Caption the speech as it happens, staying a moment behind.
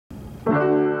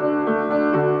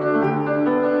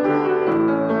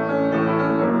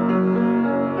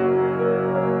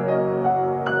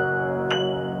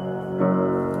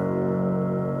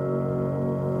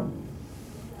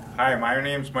My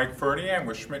name's Mike Furney. I'm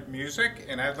with Schmitt Music,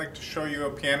 and I'd like to show you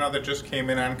a piano that just came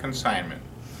in on consignment.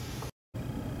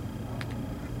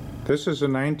 This is a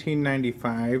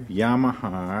 1995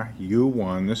 Yamaha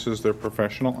U1. This is their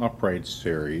professional upright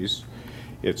series.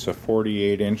 It's a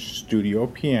 48-inch studio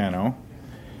piano.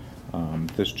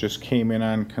 This just came in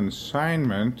on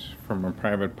consignment from a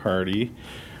private party.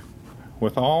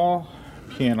 With all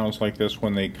pianos like this,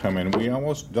 when they come in, we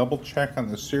always double check on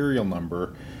the serial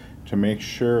number to make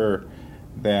sure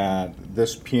that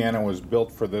this piano was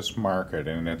built for this market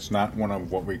and it's not one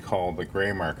of what we call the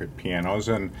gray market pianos.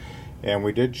 And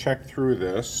we did check through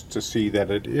this to see that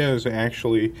it is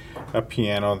actually a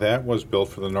piano that was built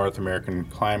for the North American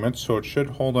climate, so it should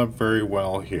hold up very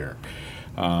well here.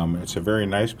 It's a very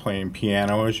nice playing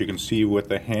piano, as you can see with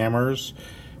the hammers.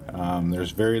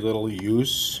 There's very little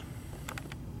use.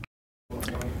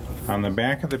 On the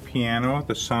back of the piano,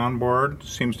 the soundboard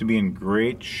seems to be in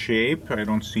great shape. I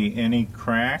don't see any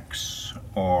cracks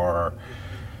or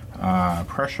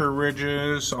pressure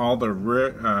ridges. All the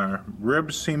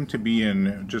ribs seem to be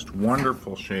in just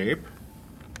wonderful shape.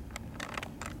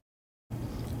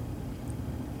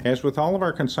 As with all of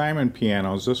our consignment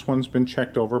pianos, this one's been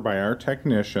checked over by our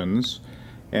technicians.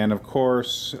 And of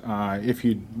course, if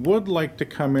you would like to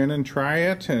come in and try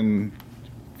it and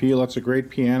feel it's a great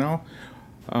piano,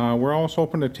 we're also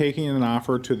open to taking an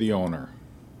offer to the owner.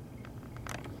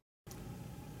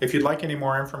 If you'd like any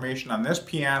more information on this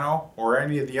piano or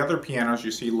any of the other pianos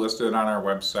you see listed on our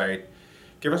website,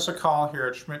 give us a call here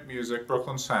at Schmitt Music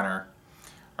Brooklyn Center.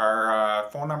 Our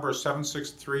phone number is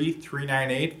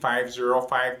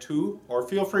 763-398-5052, or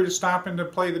feel free to stop in to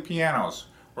play the pianos.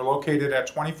 We're located at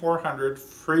 2400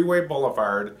 Freeway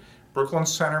Boulevard, Brooklyn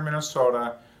Center,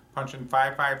 Minnesota. Punch in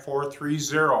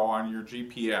 55430 on your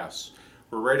GPS.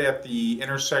 We're right at the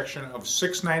intersection of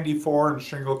 694 and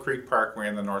Shingle Creek Parkway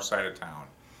on the north side of town.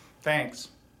 Thanks.